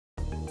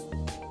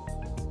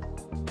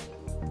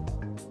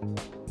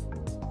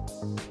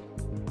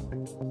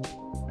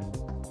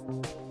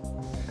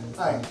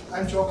Hi,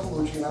 I'm Joe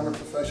Colucci and I'm a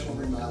professional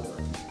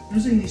remodeler.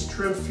 Using these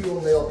trim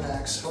fuel nail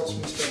packs helps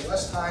me spend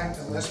less time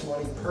and less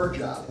money per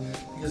job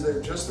because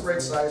they're just the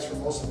right size for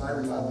most of my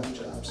remodeling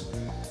jobs.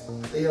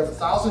 They have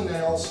 1,000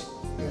 nails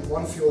and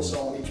 1 fuel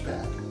cell in each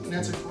pack. And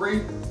that's a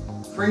great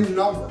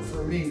number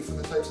for me for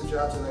the types of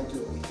jobs that I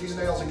do. These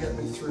nails will get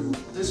me through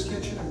this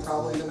kitchen and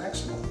probably the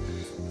next one.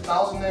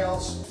 1,000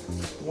 nails,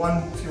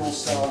 1 fuel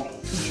cell,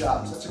 2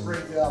 jobs. That's a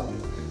great value.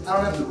 I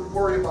don't have to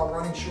worry about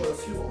running short of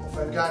fuel. If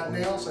I've got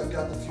nails, I've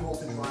got the fuel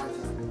to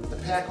drive them. The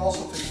pack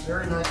also fits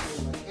very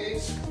nicely in my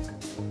case.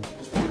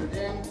 Just put it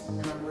in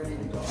and I'm ready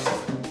to go.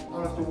 I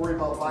don't have to worry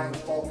about buying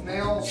bulk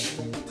nails,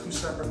 making 2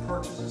 separate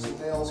purchases of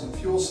nails and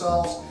fuel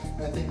cells,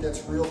 and I think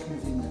that's real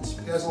convenience.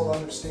 Paslode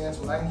understands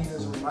what I need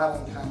as a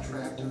remodeling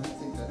contractor, and I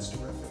think that's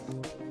terrific.